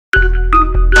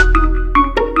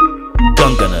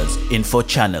Gangana's Info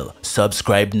Channel.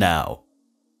 Subscribe now.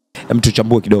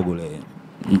 Tuchambue kidogo le.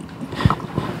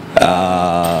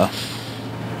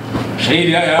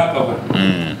 Shahidi haya hapa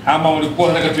bwana. Ama ulikuwa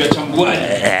unataka tuyachambuaje?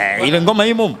 Ile ngoma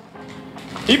imo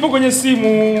ipo kwenye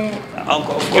simu.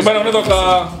 Bwana unaweza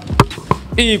ka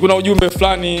hii kuna ujumbe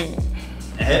fulani.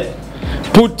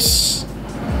 Put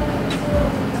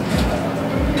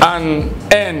an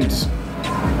end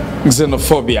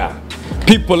xenophobia.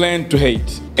 People learn to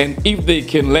hate, and if they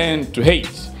can learn to hate,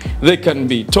 they can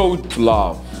be taught to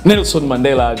love. Nelson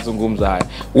Mandela alizungumza haya.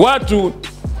 Watu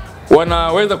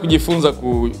wanaweza kujifunza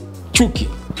kuchuki,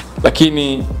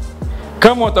 lakini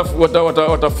kama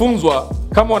watafunzwa,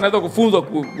 kama wanaweza kufunzwa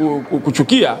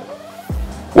kuchukia,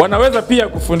 wanaweza pia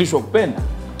kufundishwa kupenda.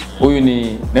 Huyu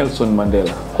ni Nelson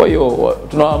Mandela. Kwa hiyo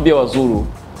tunawaambia wazuru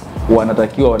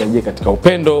wanatakiwa warejee katika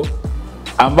upendo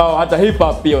ambao hata hip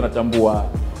hop pia wanatambua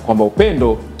kwamba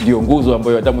upendo ndio nguzo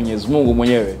ambayo hata Mwenyezi Mungu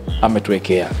mwenyewe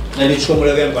ametuwekea. Na nilichukua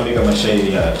muda gani kuandika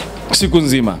mashairi haya? Siku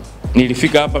nzima.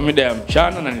 Nilifika hapa mida ya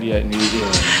mchana na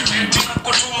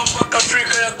tunakutuma mpaka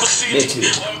Afrika ya Kusini.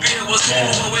 Waambie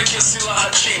wazungu waweke silaha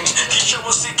chini. Kisha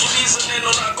wasikilize neno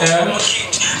lako kwa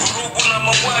makini. Vurugu na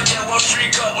mauaji ya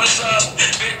Waafrika wenzao.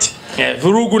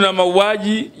 Vurugu na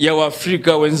mauaji ya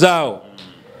Waafrika wenzao.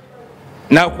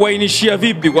 Na kuainishia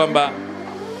vipi kwamba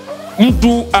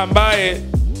mtu ambaye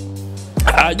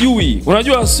ajui,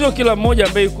 unajua sio kila mmoja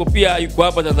ambaye yuko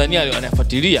hapa Tanzania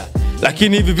anafuatilia,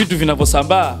 lakini hivi vitu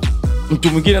vinavyosambaa mtu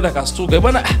mwingine hata kastuka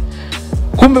bwana,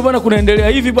 kumbe bwana kunaendelea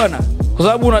hivi bwana, kwa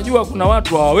sababu unajua kuna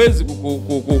watu hawawezi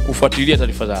kufuatilia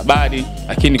taarifa za habari,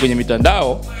 lakini kwenye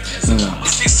mitandao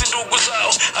sisi ndugu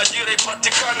zao, ajira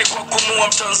ipatikane kwa kumua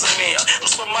Mtanzania,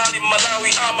 Msomali, Malawi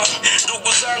ama ndugu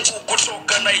zangu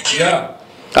kutoka Nigeria.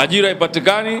 Ajira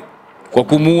ipatikane kwa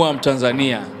kumua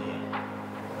Mtanzania,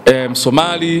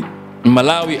 Msomali,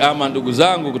 Malawi ama ndugu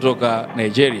zangu kutoka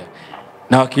Nigeria.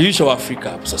 Na wakilisha wa Afrika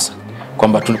hapo sasa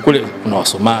kwamba kule kuna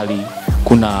Wasomali,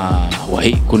 kuna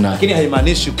lakini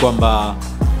haimaanishi kwamba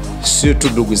sio tu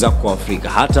ndugu zako wa Afrika,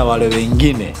 hata wale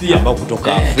wengine ambao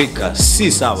kutoka Afrika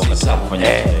si sawa katika kufanya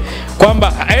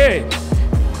kwamba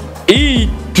hii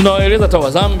tunawaeleza hata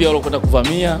wa Zambia waliokwenda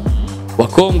kuvamia wa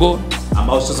Kongo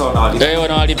ambao sasa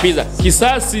wanawalipiza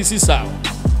kisasi si sawa.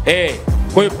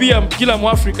 Kwa hiyo pia kila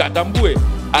Mwafrika atambue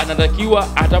anatakiwa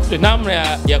atafute namna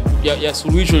ya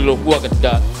suluhisho lilokuwa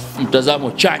katika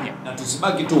mtazamo chanya. Na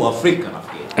tusibaki tu Afrika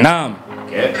nafikiri. Naam.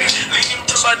 Lini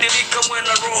mtabadilika mwena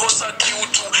roho za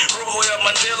kiutu, roho ya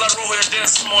Mandela, roho ya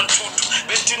Desmond Tutu.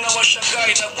 Beti na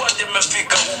washangai na kwaje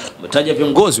mmefika huku. Umetaja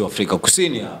viongozi wa Afrika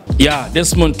Kusini hapa.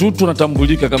 Desmond Tutu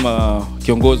anatambulika kama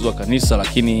kiongozi wa kanisa,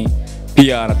 lakini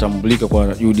pia anatambulika kwa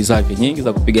juhudi zake nyingi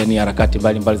za kupigania harakati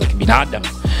mbalimbali za kibinadamu.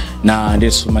 Na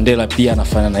Nelson Mandela pia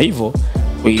anafanana hivyo,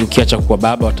 ukiacha kuwa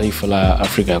baba wa taifa la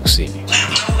Afrika ya Kusini.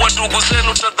 Ndugu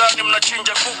zenu tadhani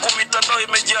mnachinja kuku, mitandao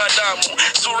imejaa damu.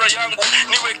 Sura yangu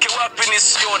niweke wapi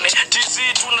nisione? TZ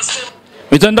tunasema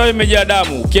mitandao imejaa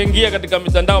damu. Ukiingia katika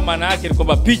mitandao maana yake ni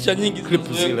kwamba picha nyingi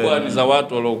zilikuwa ni za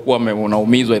watu waliokuwa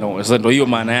wanaumizwa. Sasa ndio hiyo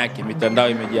maana yake, mitandao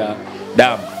imejaa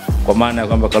damu. Kwa maana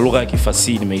kwamba kwa lugha ya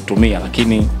kifasihi nimeitumia,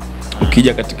 lakini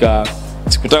ukija katika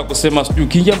sikutaka kusema sijui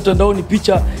ukiingia mtandaoni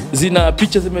picha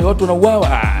zime watu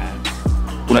wanauawa.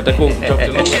 Unatakiwa utafute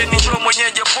lugha. Mgeni njoo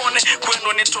mwenyeji pone,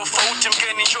 kwenu ni tofauti.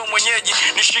 Mgeni njoo mwenyeji,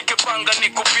 nishike panga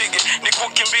nikupige,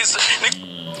 nikukimbize.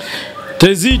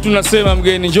 Tezi tunasema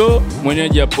mgeni njoo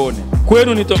mwenyeji apone.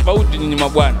 Kwenu ni tofauti nyinyi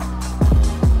mabwana.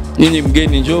 Nyinyi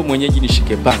mgeni njoo mwenyeji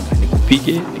nishike panga,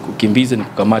 nikupige, nikukimbize,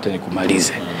 nikukamate,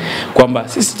 nikumalize. Kwamba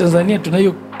sisi Tanzania tuna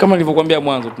hiyo, kama nilivyokuambia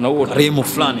mwanzo, tuna huo karimu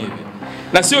fulani hivi.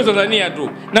 Na sio Tanzania tu.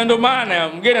 Na ndio maana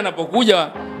mgeni anapokuja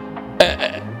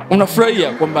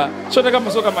unafurahia kwamba sio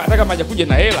kama hajakuja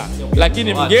na hela,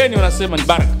 lakini mgeni unasema ni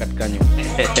baraka katika nyumba.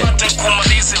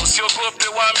 Kumalize, usiogope,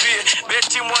 waambie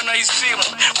beti mwana isimu,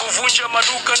 kuvunja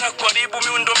maduka na kuharibu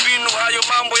miundombinu, hayo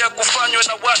mambo ya kufanywa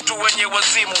na watu wenye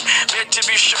wazimu. Beti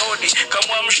bishahodi,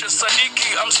 kamwamshe Sadiki,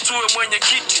 amstue mwenye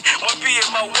kiti, mwambie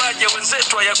mauaji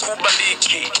wenzetu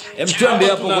hayakubaliki. Mtuambie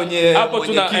hapo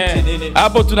kwenye kiti.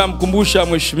 Hapo tunamkumbusha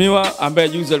mheshimiwa ambaye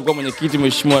juzi alikuwa mwenyekiti,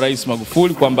 Mheshimiwa Rais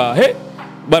Magufuli, kwamba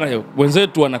bana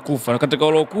wenzetu wanakufa. Na katika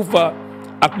wale kufa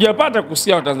hatujapata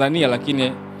kusikia wa Tanzania,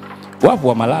 lakini wapo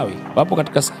wa Malawi, wapo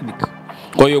katika SADC.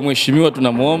 Kwa hiyo mheshimiwa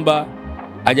tunamuomba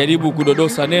ajaribu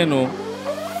kudodosa neno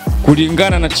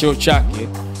kulingana na cheo chake,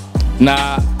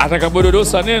 na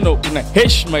atakapododosa neno kuna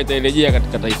heshima itarejea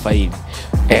katika taifa hili.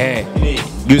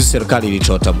 Juzi serikali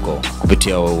ilitoa tamko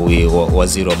kupitia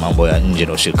waziri wa mambo ya nje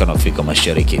na ushirikiano wa Afrika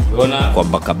Mashariki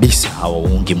kwamba kabisa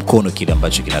hawaungi mkono kile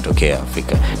ambacho kinatokea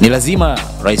Afrika. Ni lazima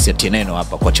rais atie neno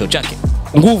hapa kwa cheo chake.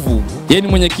 Nguvu, yeye ni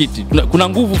mwenyekiti. Kuna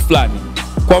nguvu fulani.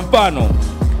 Kwa mfano,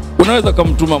 unaweza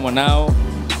kumtuma mwanao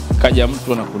kaja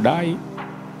mtu anakudai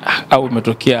au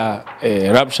umetokea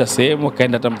rabsha sehemu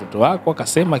kaenda hata mtoto wako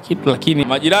akasema kitu, lakini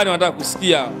majirani wanataka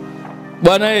kusikia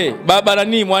bwana baba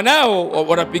nani mwanao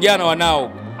wanapigana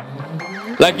wanao,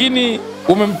 lakini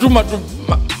umemtuma tu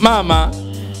mama,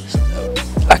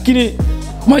 lakini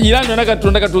majirani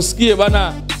tunataka tusikie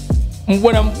bwana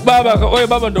baba, wewe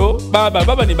baba ndo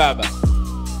baba ni baba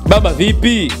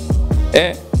vipi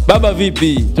baba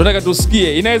vipi, tunataka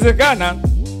tusikie. Inawezekana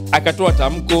akatoa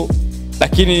tamko,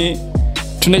 lakini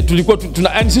tulikuwa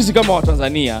yani sisi kama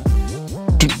Watanzania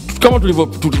kama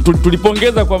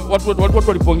tulipongeza kwa watu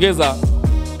walipongeza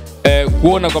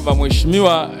kuona kwamba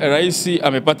mheshimiwa rais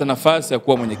amepata nafasi ya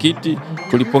kuwa mwenyekiti,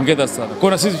 tulipongeza sana.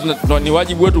 Kwa sisi ni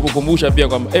wajibu wetu kukumbusha pia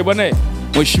kwamba bwana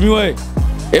mheshimiwa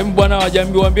bwana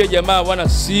waambie jamaa bwana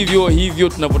sivyo hivyo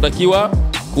tunapotakiwa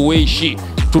kuishi.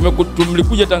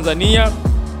 Tumlikuja Tanzania,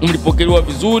 mlipokelewa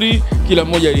vizuri, kila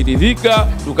mmoja aliridhika,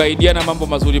 tukaidiana mambo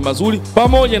mazuri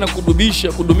pamoja na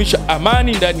kudumisha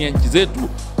amani ndani ya nchi zetu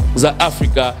za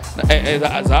Afrika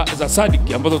za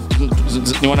SADC ambazo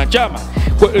ni wanachama.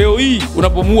 Kwa leo hii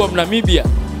unapomua Namibia,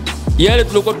 yale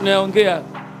tulikuwa tunayaongea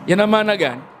yana maana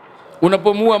gani?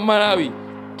 Unapomua Malawi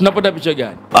tunapata picha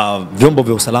gani? Vyombo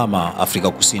vya usalama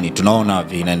Afrika Kusini tunaona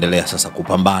vinaendelea sasa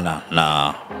kupambana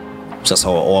na sasa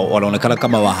wanaonekana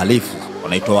kama wahalifu,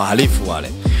 wanaitwa wahalifu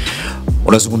wale.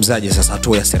 Unazungumzaje sasa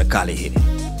hatua ya serikali hili?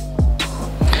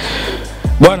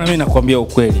 Bwana, mimi nakwambia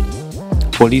ukweli,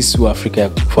 polisi wa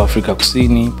Afrika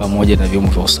Kusini pamoja na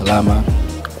vyombo vya usalama,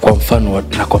 kwa mfano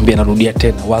nakwambia, narudia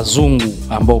tena, wazungu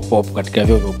ambao wapo katika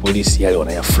vyombo vya polisi yale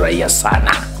wanayafurahia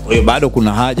sana. Kwa hiyo bado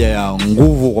kuna haja ya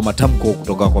nguvu kwa matamko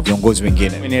kutoka kwa viongozi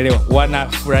wengine. Umeelewa?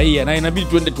 Wanafurahia na inabidi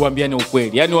tuende tuambiane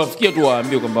ukweli. Yaani wafikie tu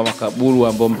waambie kwamba makaburu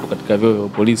ambao mpo katika vyombo vya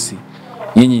polisi,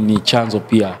 nyinyi ni chanzo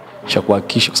pia cha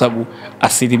kuhakikisha, kwa sababu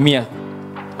 60%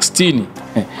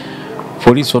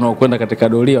 polisi wanaokwenda katika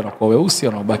doria wanakuwa weusi,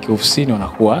 wanaobaki ofisini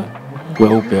wanakuwa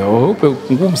weupe.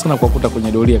 Ngumu sana kukuta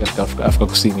kwenye doria katika Afrika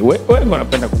Kusini. Wengi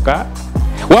wanapenda kukaa.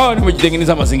 Wao ni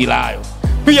wamejitengeneza mazingira hayo.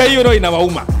 Pia hiyo ndio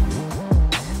inawauma.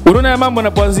 Unaona ya mambo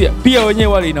yanapoanzia, pia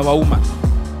wenyewe wale inawauma.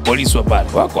 Polisi wa pale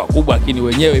wako wakubwa, lakini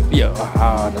wenyewe pia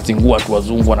wanazingua tu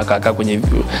wazungu, wanakaa kwenye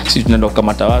sisi tunaenda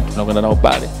kukamata watu tunakwenda nao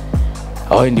pale.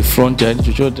 Hawaendi front ya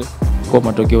chochote. Kwa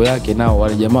matokeo yake nao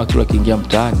wale jamaa kila kiingia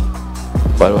mtaani,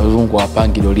 wale wazungu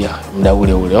wapangi doria muda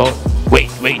ule.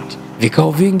 Wait.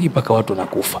 Vikao vingi mpaka watu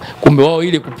wanakufa. Kumbe wao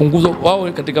ile kupunguza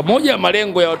wao katika moja ya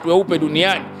malengo ya watu weupe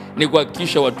duniani ni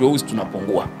kuhakikisha watu weusi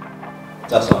tunapungua.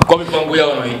 Sasa kwa mipango yao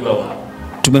wanaijua wao.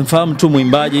 Tumemfahamu tu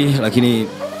mwimbaji, lakini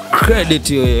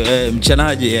credit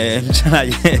mchanaji.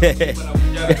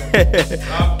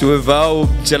 Tumemfahamu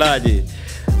mchanaji.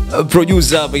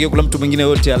 Producer, pekee kuna mtu mwingine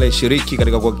yote aliyeshiriki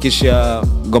katika kuhakikisha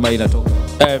ngoma hii inatoka?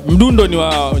 Mdundo ni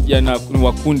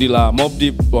wa kundi la Mobb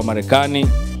Deep wa Marekani.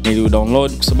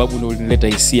 Nilidownload kwa sababu ndio ulinileta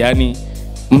hisia. Yani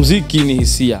muziki ni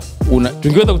hisia.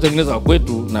 Tungeweza kutengeneza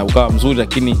kwetu na ukawa mzuri,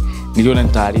 lakini niliona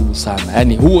nitaharibu sana.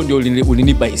 Yani huo ndio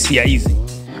ulinipa hisia hizi.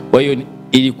 Kwa hiyo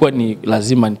ilikuwa ni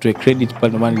lazima nitoe credit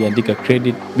pale, maana niliandika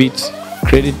credit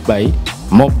by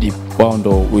Mobb Deep. Wao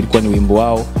ndio ilikuwa ni wimbo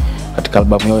wao katika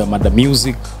albamu yao ya Mada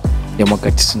Music ya mwaka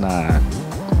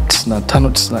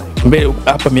 95 mbele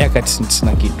hapa miaka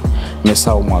 90 kitu.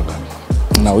 Nimesahau mwaka.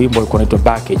 Na wimbo ulikuwa unaitwa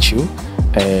Back at You.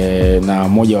 Na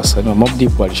mmoja wa wasanii wa Mobb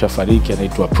Deep alishafariki,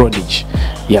 anaitwa Prodigy.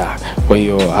 Kwa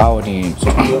hiyo hao ni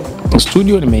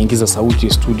studio nimeingiza sauti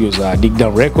studio za Dig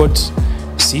Down Records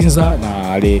Sinza,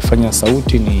 na aliyefanya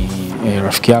sauti ni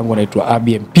rafiki yangu anaitwa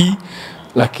ABMP,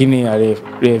 lakini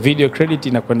video credit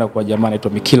inakwenda kwa jamaa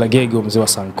anaitwa Mikila Gego, mzee wa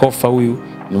Sankofa. Huyu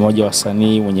ni mmoja wa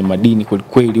wasanii mwenye madini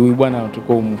kweli. Huyu bwana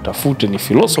tulikuwa umtafute, ni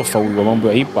philosopher huyu wa mambo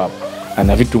ya hip hop,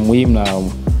 ana vitu muhimu. Na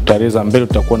tareza mbele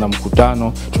tutakuwa na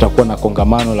mkutano, tutakuwa na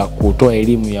kongamano la kutoa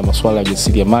elimu ya masuala ya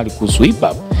ujasiriamali kuhusu hip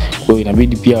hop. Kwa hiyo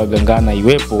inabidi pia wagangana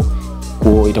iwepo,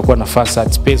 kwa itakuwa nafasi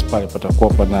at space pale, patakuwa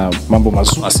pana mambo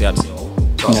mazuri.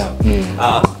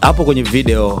 Hapo kwenye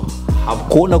video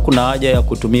hakuona kuna haja ya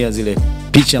kutumia zile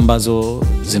picha ambazo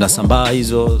zinasambaa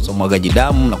hizo za mwagaji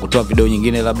damu na kutoa video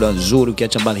nyingine labda nzuri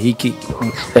ukiacha mbali hiki?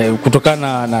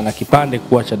 Kutokana na kipande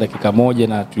kuacha dakika moja,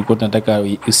 na tulikuwa tunataka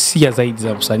hisia zaidi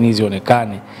za msanii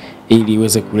zionekane ili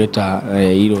iweze kuleta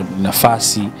hilo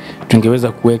nafasi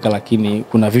tungeweza kuweka, lakini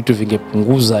kuna vitu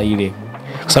vingepunguza ile,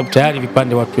 kwa sababu tayari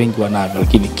vipande watu wengi wanavyo,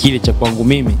 lakini kile cha kwangu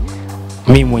mimi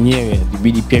mimi mwenyewe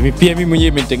ibidi pia mimi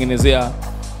mwenyewe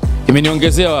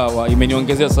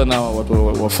imeniongezea sana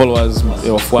watu wa followers,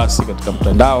 wafuasi katika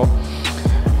mtandao,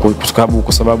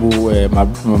 kwa sababu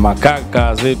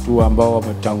makaka zetu ambao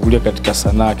wametangulia katika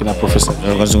sanaa kina Profesa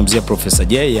tunazungumzia Profesa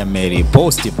J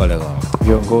amerepost pale,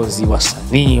 viongozi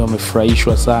wasanii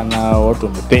wamefurahishwa sana, watu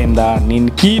wamependa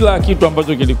nini, kila kitu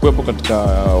ambacho kilikuwepo katika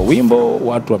wimbo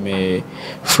watu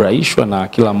wamefurahishwa, na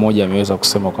kila mmoja ameweza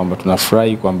kusema kwamba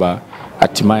tunafurahi kwamba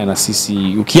hatimaye na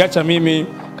sisi, ukiacha mimi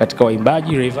katika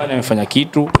waimbaji, Rayvanny amefanya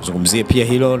kitu. Tuzungumzie pia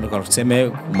hilo, ndio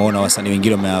tuseme umeona wasanii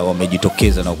wengine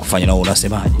wamejitokeza na kufanya, na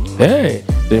unasemaje?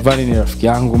 Rayvanny ni rafiki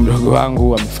yangu, mdogo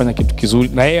wangu, amefanya kitu kizuri,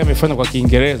 na yeye amefanya kwa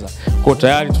Kiingereza. Kwa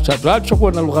tayari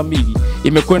tutakuwa na lugha mbili,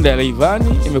 imekwenda ya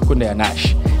Rayvanny, imekwenda ya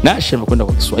Nash. Nash amekwenda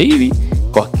kwa Kiswahili,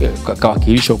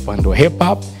 kawakilisha upande wa hip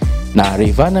hop, na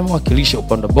Rayvanny amewakilisha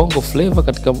upande wa bongo flavor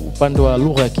katika upande wa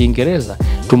lugha ya Kiingereza.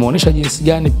 Tumeonyesha jinsi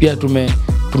gani pia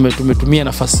tumetumia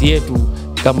nafasi yetu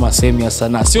kama sehemu ya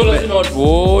sanaa. Sio lazima watu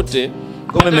wote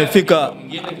kama imefika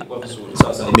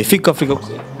Afrika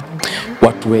Kusini.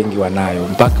 Watu wengi wanayo,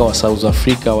 mpaka wa South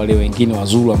Africa, wale wengine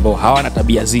wazuru ambao hawana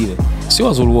tabia zile. Sio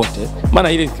wazuru wote,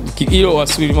 maana ile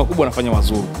waswahili makubwa wanafanya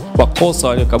wazuru. Wakosa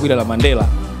wale kabila la Mandela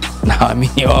na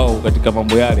waamini wao katika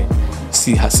mambo yale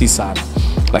si sana.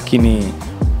 Lakini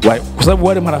kwa sababu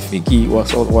wale marafiki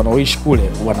wanaoishi kule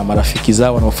wana marafiki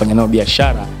zao wanaofanya nao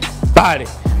biashara pale,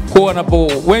 kwa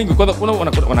wanapo wengi kwanza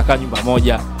wanakaa nyumba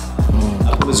moja.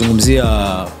 Tunazungumzia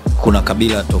kuna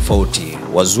kabila tofauti,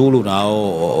 Wazulu na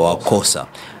hao Wakosa.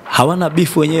 Hawana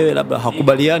bifu wenyewe, labda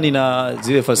hakubaliani na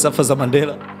zile falsafa za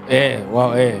Mandela?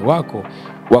 Wako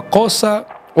Wakosa,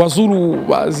 Wazulu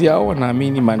baadhi yao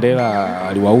wanaamini Mandela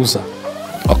aliwauza.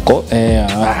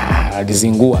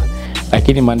 Alizingua.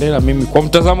 Lakini Mandela, mimi kwa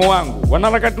mtazamo wangu,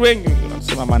 wanaharakati wengi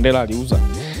wanasema Mandela aliuza.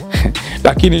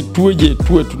 Lakini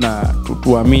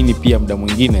tuamini pia muda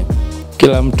mwingine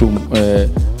kila mtu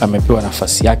amepewa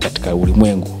nafasi yake katika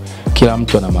ulimwengu. Kila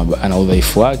mtu ana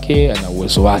udhaifu wake, ana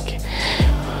uwezo wake.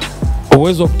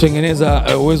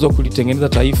 Uwezo wa kulitengeneza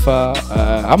taifa,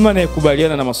 ama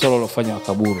anayekubaliana na masuala aliyofanya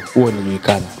Wakaburu, huo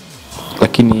unajulikana.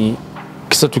 Lakini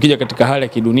kisa tukija katika hali ya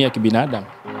kidunia, kibinadamu,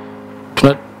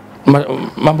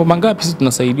 mambo mangapi sisi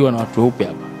tunasaidiwa na watu weupe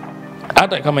hapa,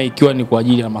 hata kama ikiwa ni kwa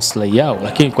ajili ya maslahi yao.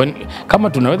 Lakini kama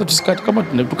tunaweza tusikate, kama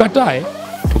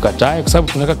tukatae kwa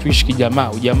sababu tunataka tuishi kijamaa.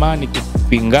 Ujamaa ni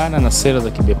kupingana na sera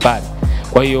za kibepari.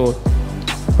 Kwa hiyo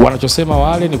wanachosema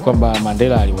wale ni kwamba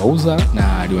Mandela aliwauza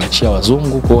na aliwaachia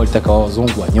wazungu, kwa hiyo walitaka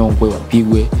wazungu wanyongwe,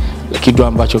 wapigwe, kitu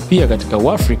ambacho pia katika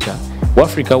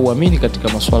Waafrika huamini katika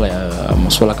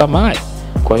masuala kama haya.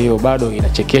 Kwa hiyo bado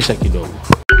inachekesha kidogo.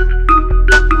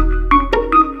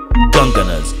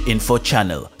 Gungunners Info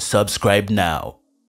Channel, subscribe now.